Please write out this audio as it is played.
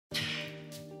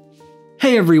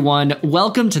Hey everyone,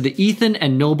 welcome to the Ethan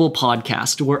and Noble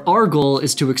podcast, where our goal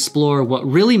is to explore what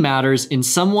really matters in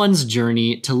someone's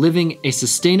journey to living a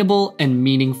sustainable and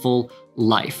meaningful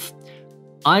life.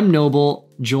 I'm Noble,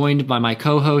 joined by my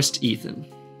co-host Ethan.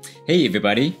 Hey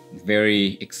everybody,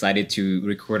 very excited to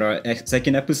record our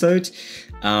second episode.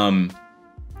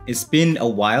 It's been a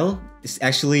while. This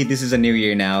is a new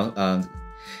year now.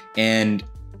 And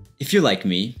if you're like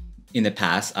me, in the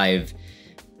past, I've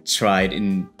tried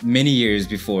in many years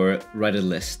before write a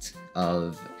list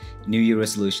of New Year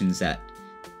resolutions that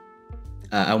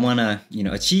I want to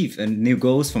achieve and new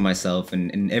goals for myself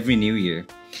and every new year.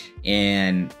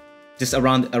 And just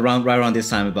right around this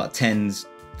time, about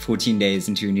 14 days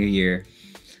into a new year,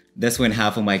 that's when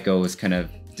half of my goals kind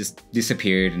of just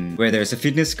disappeared. And whether it's a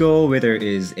fitness goal, whether it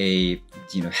is a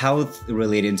health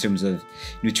related in terms of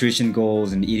nutrition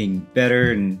goals and eating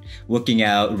better and working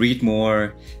out, read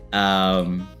more,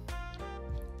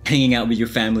 hanging out with your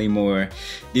family more.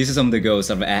 These are some of the goals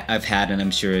I've had, and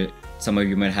I'm sure some of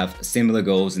you might have similar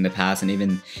goals in the past and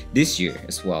even this year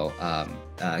as well.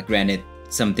 Granted,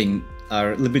 something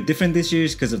are a little bit different this year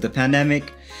because of the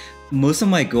pandemic. Most of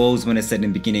my goals, when I said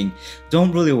in the beginning,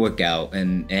 don't really work out,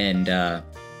 and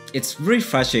it's very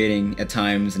frustrating at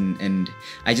times, and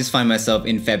I just find myself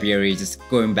in February just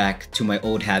going back to my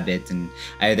old habits and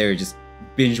either just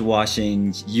binge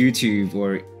watching YouTube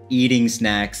or eating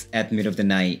snacks at the middle of the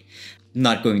night,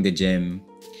 not going to the gym.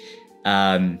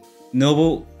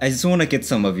 Noble, I just want to get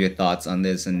some of your thoughts on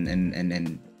this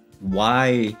and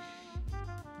why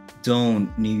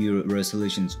don't New Year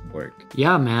resolutions work?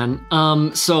 Yeah, man.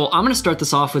 So I'm gonna start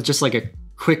this off with just like a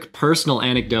quick personal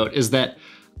anecdote, is that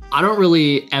I don't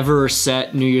really ever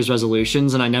set New Year's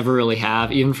resolutions, and I never really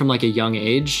have, even from like a young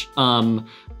age. I've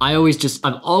always just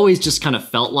kind of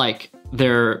felt like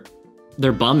they're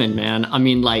bumming, man. I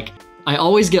mean, like, I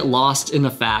always get lost in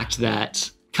the fact that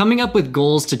coming up with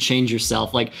goals to change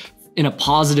yourself, like in a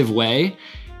positive way,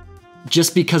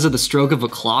 just because of the stroke of a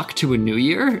clock to a new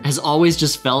year, has always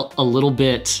just felt a little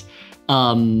bit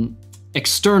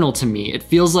external to me. It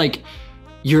feels like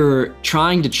you're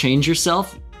trying to change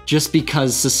yourself just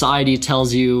because society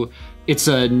tells you it's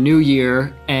a new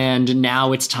year and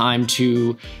now it's time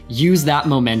to use that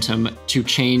momentum to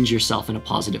change yourself in a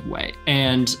positive way.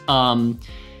 And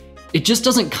it just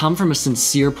doesn't come from a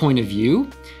sincere point of view.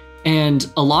 And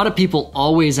a lot of people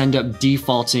always end up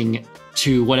defaulting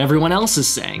to what everyone else is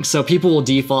saying. So people will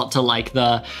default to like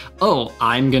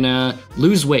I'm gonna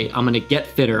lose weight, I'm gonna get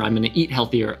fitter, I'm gonna eat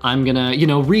healthier, I'm gonna,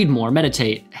 read more,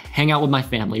 meditate, hang out with my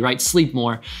family, right? Sleep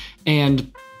more.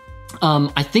 And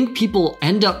I think people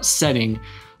end up setting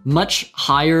much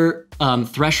higher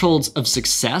thresholds of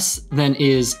success than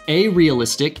is A,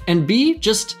 realistic, and B,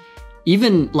 just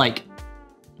even like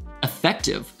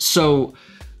effective. So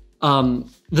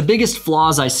the biggest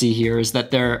flaws I see here is that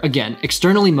they're, again,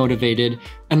 externally motivated,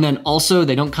 and then also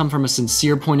they don't come from a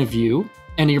sincere point of view,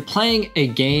 and you're playing a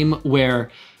game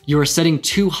where you're setting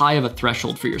too high of a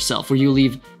threshold for yourself, where you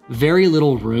leave very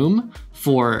little room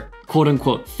for quote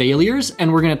unquote failures.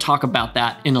 And we're gonna talk about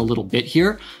that in a little bit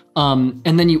here. And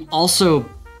then you also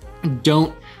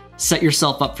don't set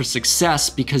yourself up for success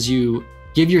because you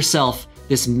give yourself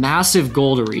this massive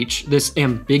goal to reach, this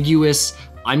ambiguous,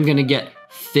 I'm gonna get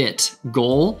fit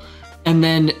goal. And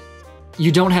then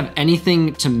you don't have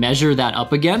anything to measure that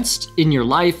up against in your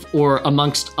life or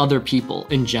amongst other people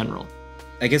in general.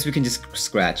 I guess we can just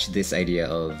scratch this idea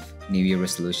of New Year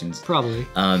resolutions. Probably.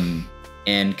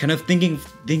 And kind of thinking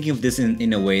of this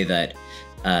in a way that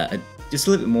just a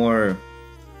little bit more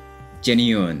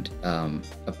genuine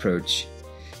approach.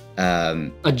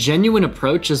 A genuine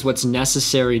approach is what's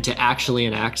necessary to actually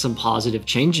enact some positive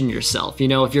change in yourself.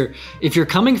 If you're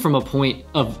coming from a point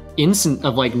of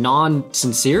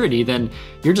non-sincerity, then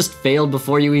you're just failed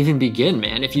before you even begin,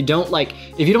 man. If you don't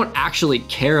actually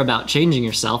care about changing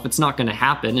yourself, it's not going to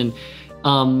happen. And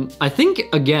I think,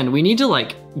 again, we need to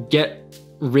get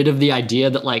rid of the idea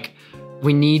that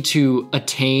we need to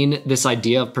attain this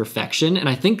idea of perfection. And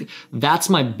I think that's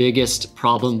my biggest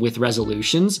problem with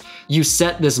resolutions. You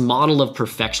set this model of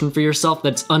perfection for yourself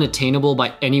that's unattainable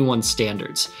by anyone's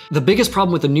standards. The biggest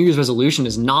problem with the New Year's resolution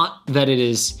is not that it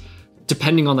is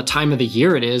depending on the time of the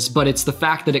year it is, but it's the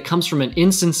fact that it comes from an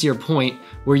insincere point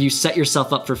where you set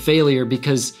yourself up for failure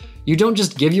because you don't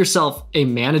just give yourself a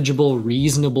manageable,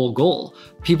 reasonable goal.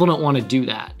 People don't want to do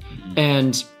that.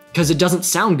 And because it doesn't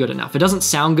sound good enough. It doesn't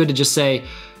sound good to just say,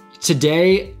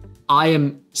 today I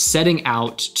am setting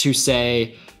out to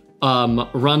say,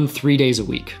 run 3 days a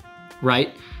week,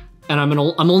 right? And I'm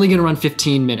only gonna run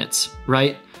 15 minutes,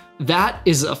 right? That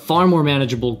is a far more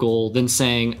manageable goal than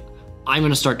saying, I'm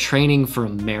gonna start training for a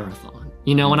marathon.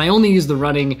 You know, and I only use the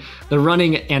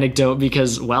running anecdote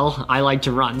because, well, I like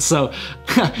to run. So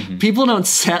people don't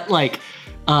set like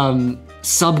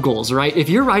sub goals, right? If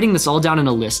you're writing this all down in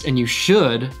a list, and you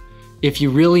should, if you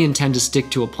really intend to stick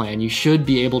to a plan, you should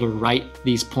be able to write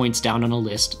these points down on a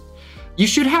list. You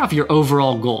should have your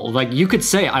overall goal. Like you could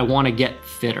say, I want to get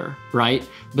fitter, right?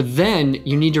 But then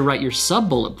you need to write your sub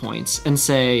bullet points and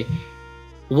say,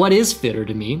 what is fitter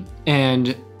to me?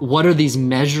 And what are these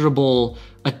measurable,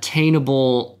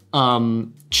 attainable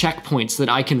checkpoints that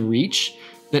I can reach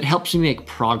that helps me make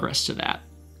progress to that?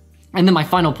 And then my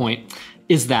final point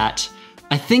is that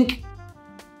I think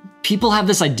people have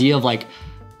this idea of like,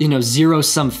 you know,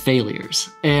 zero-sum failures.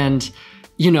 And,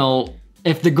 you know,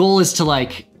 if the goal is to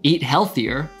like eat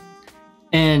healthier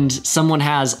and someone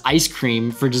has ice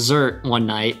cream for dessert one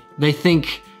night, they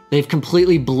think they've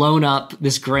completely blown up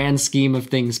this grand scheme of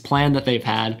things planned that they've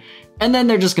had, and then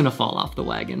they're just gonna fall off the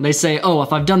wagon. They say, oh,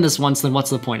 if I've done this once, then what's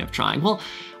the point of trying? Well,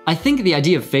 I think the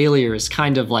idea of failure is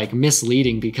kind of like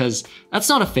misleading, because that's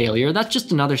not a failure, that's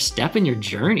just another step in your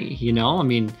journey, you know? I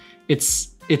mean,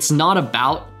 it's not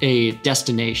about a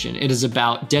destination, it is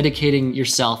about dedicating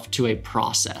yourself to a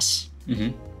process.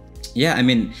 Mm-hmm. Yeah, I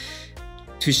mean,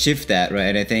 to shift that,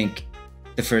 right, I think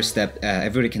the first step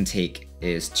everybody can take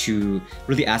is to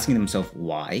really asking themselves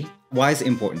why. Why is it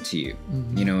important to you?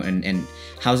 Mm-hmm. You know, and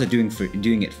how's it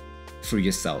doing it for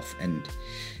yourself? And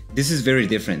this is very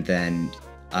different than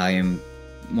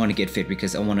want to get fit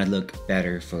because I want to look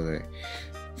better for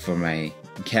my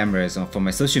cameras or for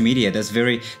my social media.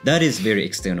 That is very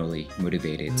externally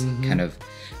motivated kind of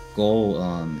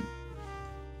goal.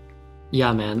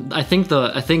 Yeah, man. I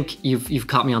think you've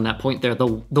caught me on that point there. The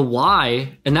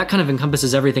why, and that kind of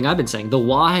encompasses everything I've been saying. The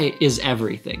why is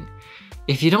everything.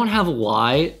 If you don't have a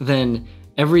why, then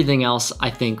everything else, I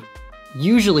think,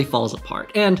 usually falls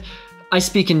apart. And I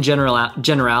speak in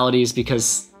generalities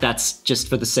because that's just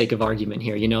for the sake of argument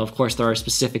here. You know, of course, there are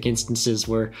specific instances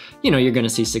where, you know, you're going to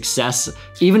see success,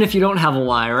 even if you don't have a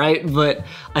why, right? But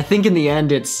I think in the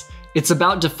end, it's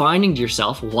about defining to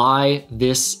yourself why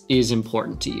this is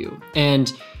important to you.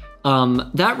 And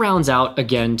that rounds out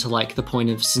again to like the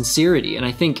point of sincerity. And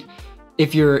I think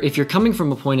if you're coming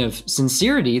from a point of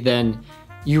sincerity, then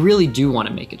you really do want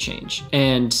to make a change.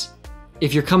 And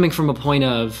if you're coming from a point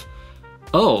of,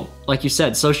 oh, like you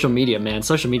said, social media, man,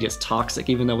 social media is toxic,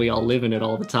 even though we all live in it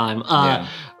all the time.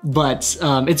 But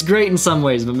it's great in some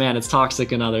ways, but man, it's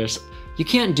toxic in others. You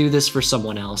can't do this for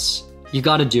someone else. You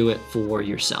got to do it for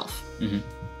yourself.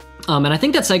 Mm-hmm. And I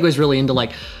think that segues really into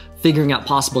like figuring out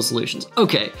possible solutions.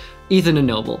 Okay, Ethan and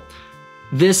Noble,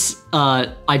 this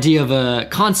idea of a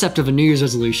concept of a New Year's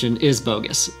resolution is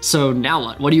bogus. So now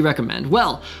what? What do you recommend?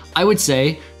 Well, I would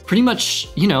say pretty much,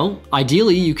 you know,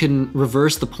 ideally you can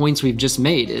reverse the points we've just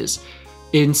made. Is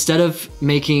instead of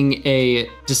making a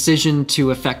decision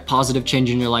to affect positive change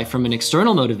in your life from an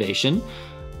external motivation,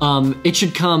 it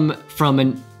should come from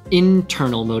an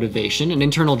internal motivation, an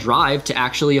internal drive to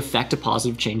actually affect a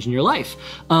positive change in your life.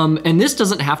 And this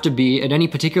doesn't have to be at any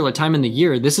particular time in the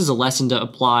year. This is a lesson to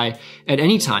apply at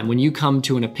any time when you come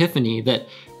to an epiphany that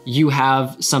you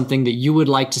have something that you would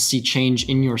like to see change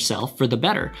in yourself for the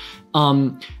better.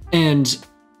 And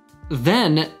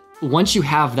then once you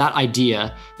have that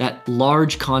idea, that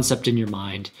large concept in your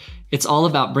mind, it's all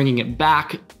about bringing it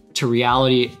back to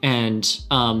reality and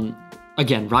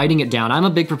again, writing it down. I'm a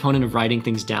big proponent of writing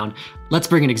things down. Let's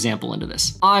bring an example into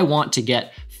this. I want to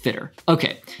get fitter.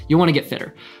 Okay, you want to get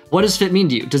fitter. What does fit mean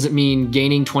to you? Does it mean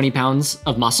gaining 20 pounds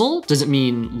of muscle? Does it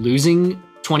mean losing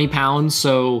 20 pounds?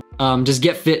 So does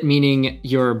get fit meaning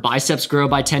your biceps grow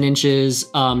by 10 inches?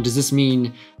 Does this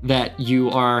mean that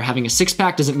you are having a six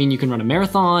pack? Does it mean you can run a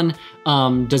marathon?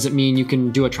 Does it mean you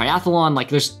can do a triathlon? Like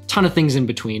there's a ton of things in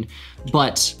between.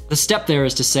 But the step there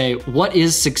is to say, what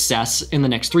is success in the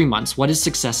next 3 months? What is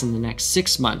success in the next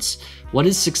 6 months? What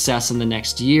is success in the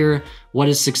next year? What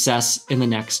is success in the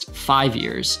next 5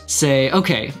 years? Say,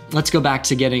 okay, let's go back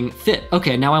to getting fit.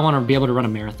 Okay, now I want to be able to run a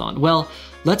marathon. Well,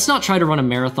 let's not try to run a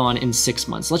marathon in 6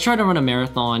 months. Let's try to run a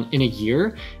marathon in a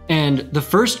year. And the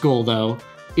first goal though,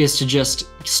 is to just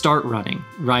start running,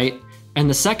 right? And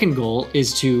the second goal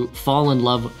is to fall in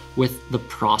love with the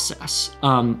process.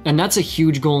 And that's a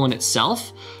huge goal in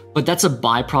itself, but that's a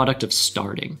byproduct of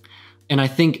starting. And I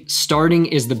think starting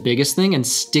is the biggest thing and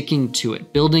sticking to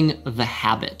it, building the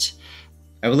habit.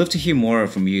 I would love to hear more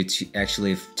from you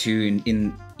in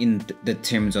the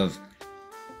terms of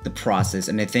the process.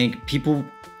 And I think people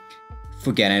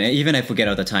forget, and even I forget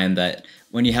all the time, that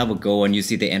when you have a goal and you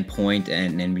see the end point,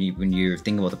 and when you're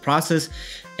thinking about the process,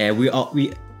 we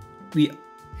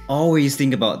always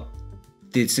think about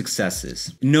the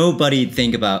successes. Nobody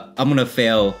think about, I'm gonna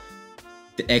fail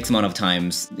the X amount of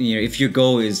times. You know, if your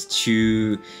goal is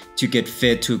to get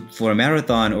fit for a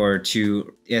marathon, or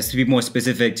to be more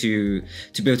specific, to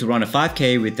be able to run a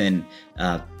 5K within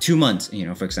 2 months, you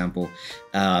know, for example,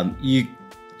 you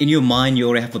in your mind you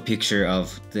already have a picture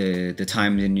of the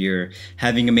times and you're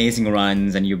having amazing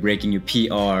runs and you're breaking your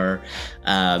PR.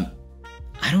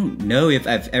 I don't know if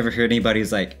I've ever heard anybody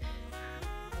who's like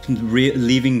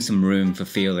leaving some room for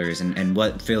failures, and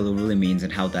what failure really means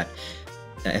and how that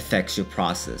affects your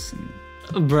process.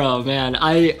 Bro, man,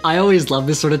 I always love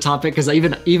this sort of topic, because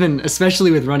even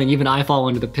especially with running, even I fall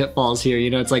into the pitfalls here.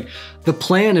 You know, it's like the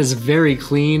plan is very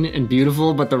clean and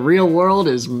beautiful, but the real world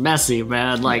is messy,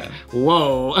 man. Like,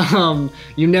 whoa,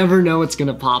 you never know what's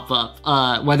gonna pop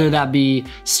up. Whether that be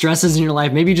stresses in your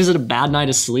life, maybe just had a bad night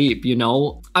of sleep. You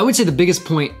know, I would say the biggest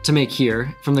point to make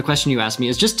here from the question you asked me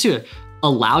is just to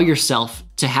allow yourself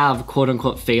to have quote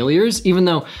unquote failures, even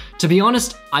though, to be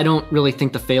honest, I don't really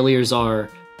think the failures are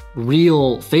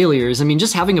real failures. I mean,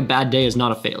 just having a bad day is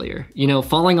not a failure. You know,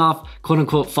 falling off, quote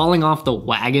unquote, falling off the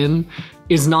wagon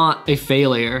is not a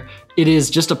failure. It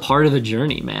is just a part of the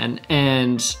journey, man.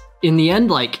 And in the end,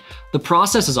 like, the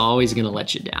process is always gonna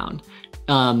let you down.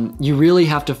 You really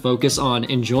have to focus on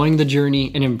enjoying the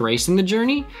journey and embracing the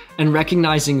journey, and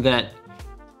recognizing that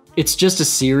it's just a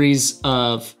series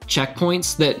of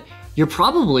checkpoints that you're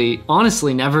probably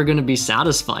honestly never going to be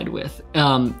satisfied with.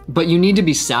 But you need to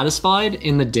be satisfied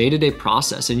in the day-to-day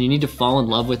process, and you need to fall in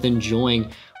love with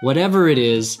enjoying whatever it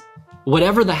is,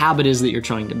 whatever the habit is that you're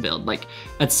trying to build. Like,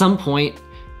 at some point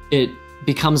it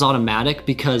becomes automatic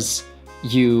because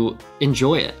you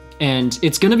enjoy it, and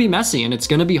it's going to be messy and it's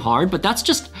going to be hard, but that's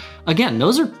just, again,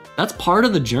 that's part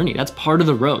of the journey. That's part of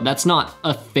the road. That's not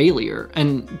a failure.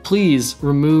 And please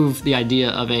remove the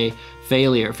idea of a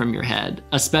failure from your head,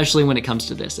 especially when it comes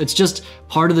to this. It's just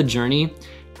part of the journey,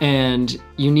 and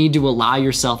you need to allow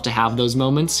yourself to have those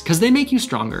moments because they make you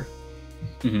stronger.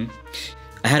 Mm-hmm.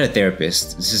 I had a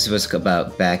therapist. This was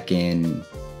about back in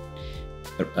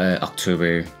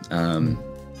October. And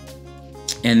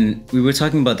we were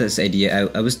talking about this idea.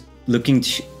 I was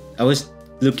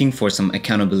looking for some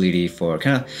accountability for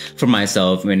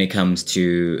myself when it comes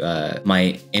to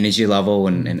my energy level,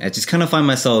 and I just kind of find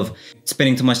myself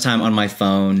spending too much time on my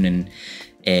phone and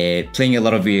playing a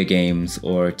lot of video games,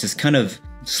 or just kind of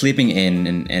sleeping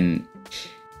in, and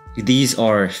these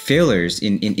are failures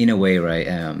in a way, right?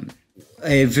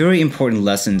 A very important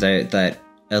lesson that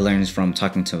I learned from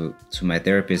talking to my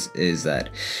therapist is that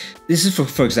this is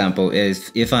for example,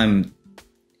 if I'm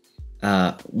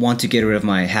want to get rid of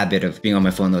my habit of being on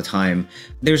my phone all the time,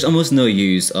 there's almost no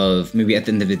use of maybe at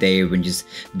the end of the day when just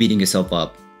beating yourself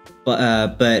up.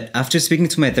 But after speaking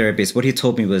to my therapist, what he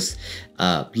told me was,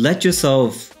 let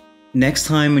yourself, next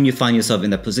time when you find yourself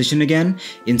in that position again,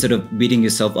 instead of beating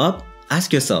yourself up,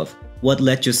 ask yourself, what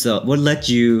led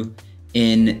you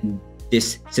in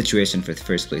this situation for the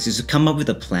first place? Is to come up with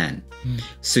a plan.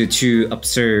 So to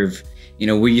observe, you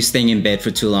know, were you staying in bed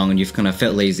for too long and you've kind of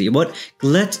felt lazy? What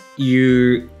let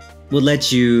you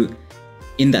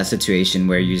in that situation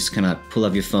where you just kind of pull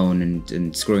up your phone and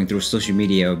scrolling through social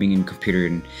media, or being in a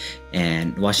computer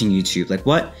and watching YouTube? Like,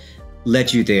 what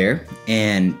led you there?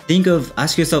 And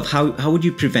ask yourself, how would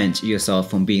you prevent yourself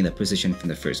from being in that position from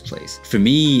the first place? For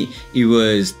me, it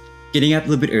was getting up a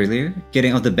little bit earlier,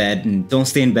 getting out of the bed, and don't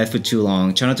stay in bed for too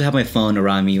long. Try not to have my phone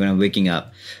around me when I'm waking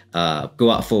up.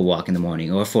 Go out for a walk in the morning,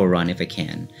 or for a run if I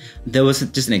can. That was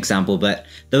just an example, but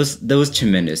that was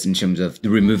tremendous in terms of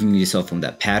removing yourself from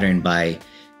that pattern by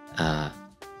kind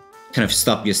of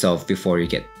stop yourself before you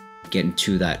get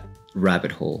into that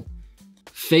rabbit hole.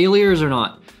 Failures are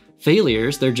not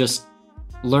failures, they're just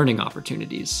learning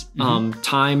opportunities.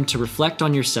 Time to reflect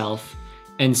on yourself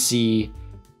and see,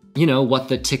 you know, what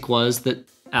the tick was that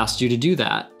asked you to do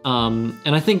that. And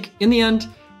I think in the end,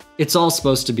 it's all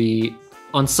supposed to be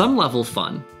on some level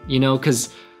fun, you know,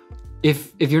 because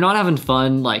if you're not having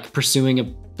fun, like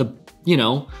pursuing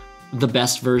the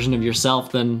best version of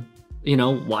yourself, then, you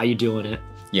know, why are you doing it?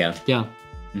 Yeah. Yeah.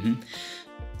 Mm-hmm.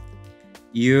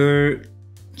 Your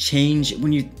change,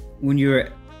 when you're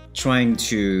trying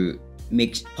to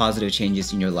make positive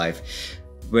changes in your life,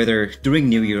 whether during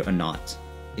New Year or not,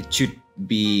 it should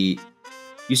be,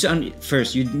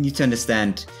 first you need to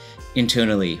understand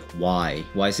internally why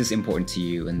is this important to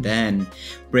you, and then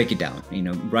break it down, you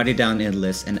know, write it down in a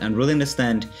list, and really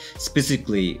understand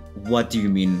specifically what do you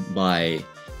mean by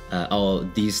all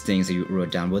these things that you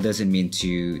wrote down. What does it mean to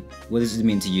you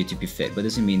to be fit? What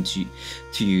does it mean to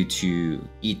you to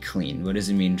eat clean? What does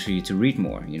it mean for you to read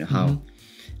more? You know, how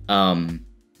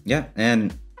yeah,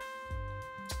 and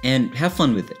have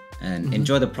fun with it, and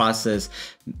enjoy the process.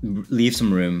 Leave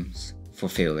some room for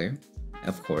failure,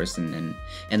 of course, and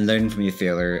learn from your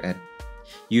failure.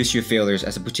 Use your failures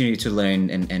as an opportunity to learn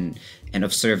and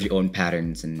observe your own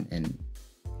patterns. And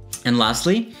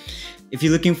lastly, if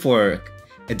you're looking for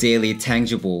a daily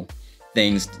tangible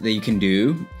things that you can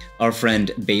do, our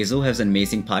friend Basil has an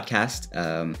amazing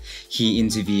podcast. He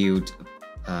interviewed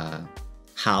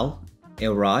Hal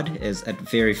Elrod, is a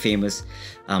very famous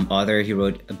author. He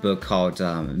wrote a book called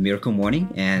Miracle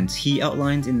Morning, and he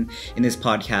outlines in this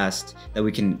podcast that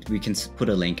we can put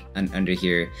a link under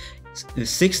here.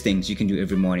 6 things you can do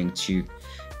every morning to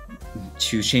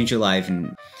change your life,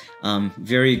 and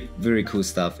very, very cool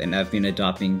stuff. And I've been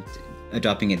adopting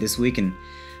it this week, and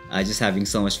just having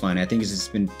so much fun. I think it's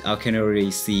just been, I can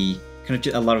already see kind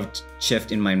of a lot of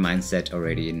shift in my mindset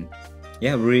already, and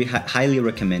yeah, really highly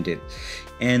recommend it.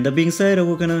 And that being said,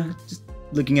 we're gonna just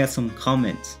looking at some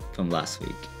comments from last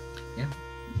week.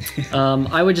 Yeah.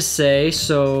 I would just say,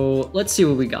 so let's see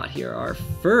what we got here. Our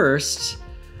first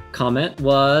comment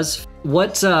was,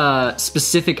 what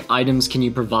specific items can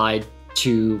you provide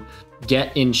to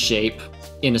get in shape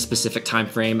in a specific time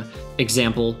frame?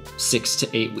 Example, 6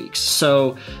 to 8 weeks.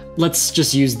 So let's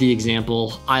just use the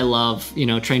example. I love,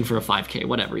 train for a 5K,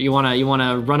 whatever. You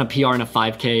wanna run a PR in a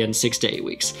 5K in 6 to 8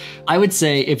 weeks. I would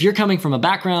say if you're coming from a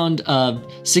background of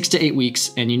 6 to 8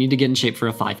 weeks and you need to get in shape for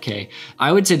a 5K,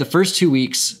 I would say the first 2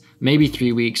 weeks, maybe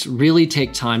 3 weeks, really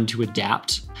take time to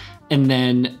adapt, and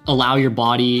then allow your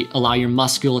body, allow your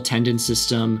muscular tendon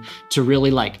system to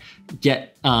really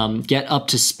get up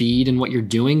to speed in what you're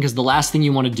doing. Because the last thing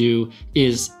you want to do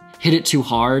is hit it too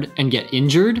hard and get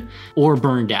injured or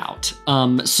burned out.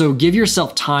 So give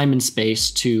yourself time and space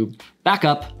to back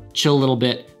up, chill a little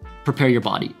bit, prepare your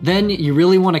body. Then you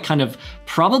really want to kind of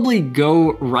probably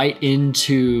go right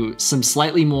into some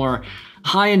slightly more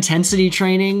high intensity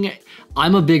training.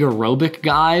 I'm a big aerobic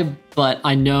guy, but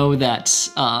I know that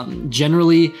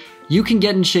generally you can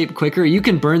get in shape quicker. You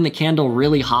can burn the candle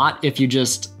really hot if you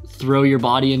just throw your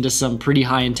body into some pretty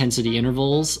high intensity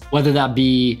intervals, whether that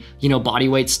be, body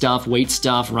weight stuff, weight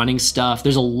stuff, running stuff.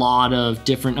 There's a lot of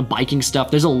different biking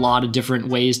stuff. There's a lot of different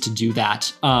ways to do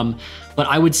that. But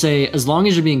I would say as long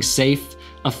as you're being safe,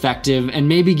 effective, and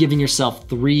maybe giving yourself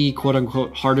 3 quote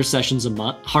unquote harder sessions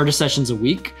a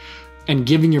week, and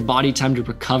giving your body time to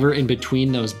recover in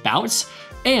between those bouts,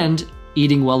 and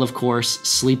eating well, of course,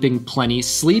 sleeping plenty.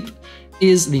 Sleep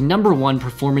is the #1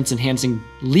 performance enhancing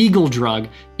legal drug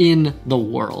in the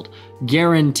world,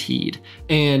 guaranteed.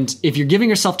 And if you're giving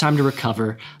yourself time to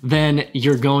recover, then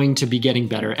you're going to be getting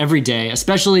better every day,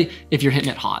 especially if you're hitting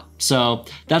it hot. So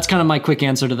that's kind of my quick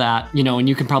answer to that, and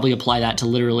you can probably apply that to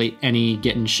literally any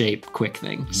get in shape quick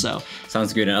thing. So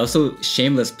sounds good. And also,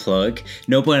 shameless plug,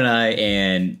 Noble and I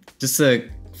and just a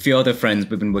few other friends,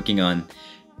 we've been working on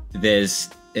this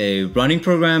running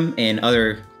program and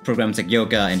other programs like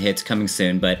yoga and HIIT coming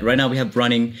soon. But right now we have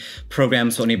running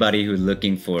programs for anybody who's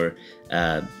looking for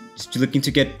to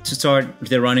start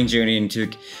their running journey and to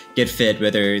get fit,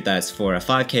 whether that's for a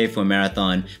 5K, for a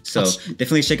marathon. So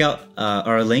definitely check out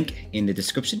our link in the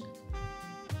description.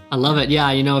 I love it.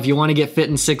 Yeah, if you want to get fit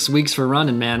in 6 weeks for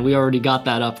running, man, we already got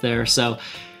that up there. So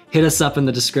hit us up in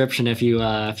the description if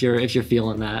you're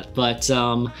feeling that. But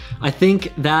I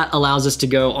think that allows us to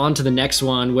go on to the next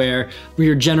one, where we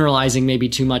are generalizing maybe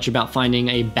too much about finding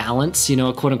a balance,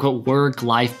 a quote unquote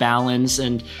work-life balance.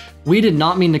 And we did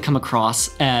not mean to come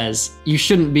across as you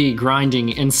shouldn't be grinding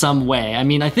in some way. I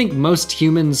mean, I think most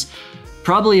humans,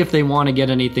 probably if they want to get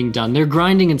anything done, they're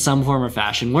grinding in some form or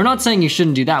fashion. We're not saying you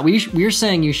shouldn't do that. We're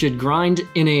saying you should grind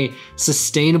in a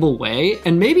sustainable way,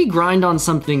 and maybe grind on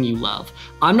something you love.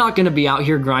 I'm not going to be out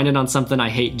here grinding on something I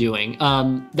hate doing.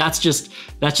 That's just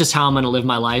how I'm going to live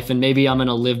my life, and maybe I'm going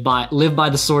to live by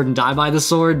the sword and die by the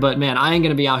sword. But man, I ain't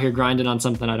going to be out here grinding on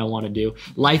something I don't want to do.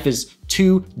 Life is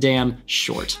too damn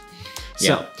short.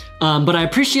 Yeah. So, but I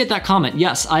appreciate that comment.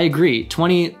 Yes, I agree.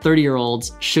 20,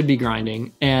 30-year-olds should be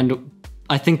grinding, and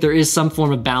I think there is some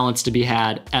form of balance to be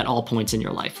had at all points in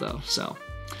your life, though. So,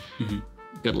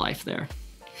 good life there.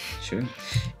 Sure.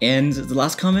 And the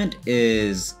last comment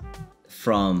is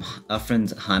from our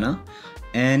friend Hannah,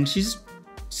 and she's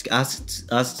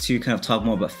asked us to kind of talk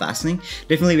more about fasting.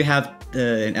 Definitely, we have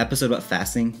an episode about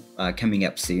fasting coming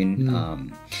up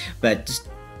soon. But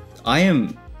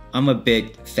I'm a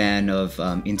big fan of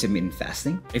intermittent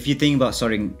fasting. If you think about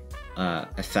starting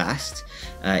a fast,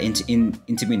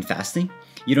 intermittent fasting,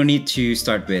 you don't need to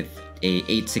start with a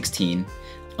 8-16,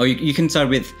 or you can start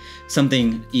with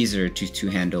something easier to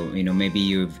handle. Maybe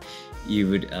you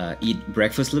would eat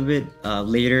breakfast a little bit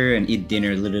later and eat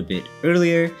dinner a little bit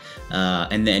earlier,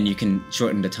 and then you can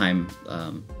shorten the time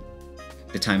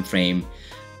frame.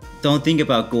 Don't think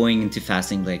about going into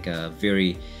fasting like a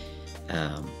very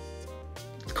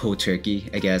cold turkey,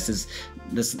 I guess. Is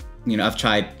this, you know, I've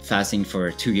tried fasting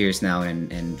for 2 years now,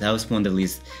 and that was one of the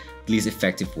least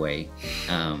effective way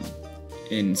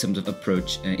in terms of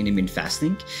approach intermittent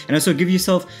fasting. And also give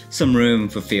yourself some room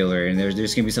for failure. And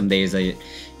there's gonna be some days that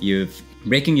you've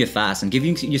breaking your fast, and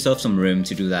giving yourself some room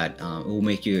to do that will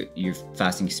make your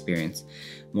fasting experience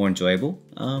more enjoyable.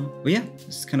 But yeah,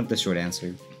 this is kind of the short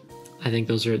answer. I think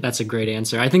that's a great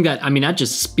answer. I think that, I mean, that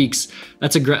just speaks,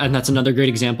 and that's another great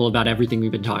example about everything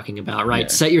we've been talking about, right? Yeah.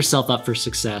 Set yourself up for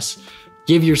success.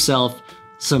 Give yourself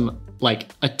some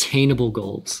like attainable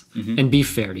goals, and be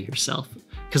fair to yourself,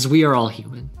 because we are all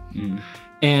human.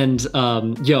 And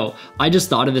I just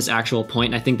thought of this actual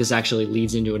point, and I think this actually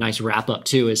leads into a nice wrap up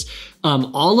too, is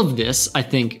all of this, I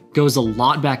think, goes a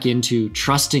lot back into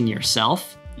trusting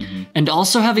yourself, and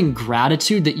also having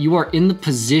gratitude that you are in the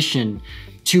position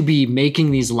to be making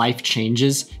these life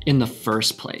changes in the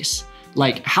first place.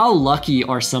 Like, how lucky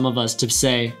are some of us to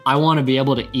say, I want to be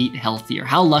able to eat healthier?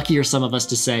 How lucky are some of us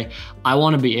to say, I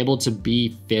want to be able to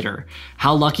be fitter?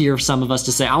 How lucky are some of us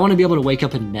to say, I want to be able to wake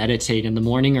up and meditate in the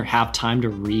morning or have time to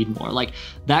read more? Like,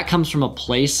 that comes from a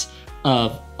place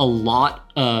of a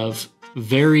lot of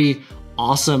very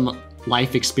awesome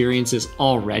life experiences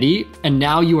already. And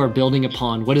now you are building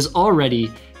upon what is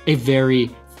already a very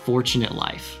fortunate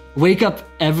life. Wake up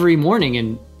every morning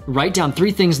and write down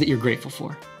 3 things that you're grateful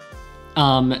for.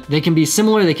 They can be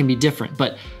similar, they can be different,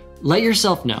 but let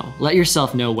yourself know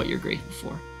what you're grateful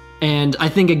for. And I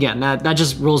think, again, that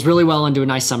just rolls really well into a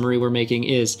nice summary we're making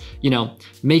is,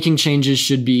 making changes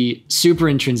should be super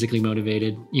intrinsically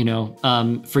motivated,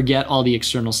 forget all the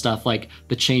external stuff like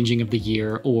the changing of the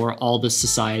year or all the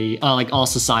society, all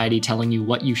society telling you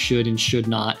what you should and should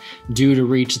not do to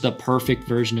reach the perfect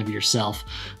version of yourself.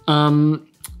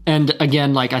 And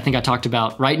again, like I think I talked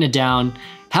about, writing it down,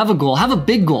 have a goal, have a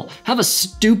big goal, have a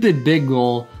stupid big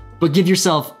goal, but give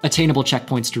yourself attainable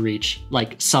checkpoints to reach,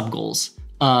 like sub goals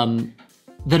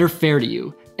that are fair to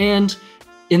you. And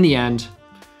in the end,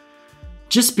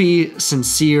 just be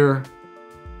sincere,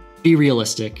 be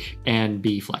realistic, and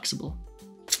be flexible.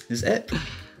 That's it.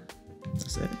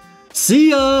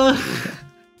 See ya!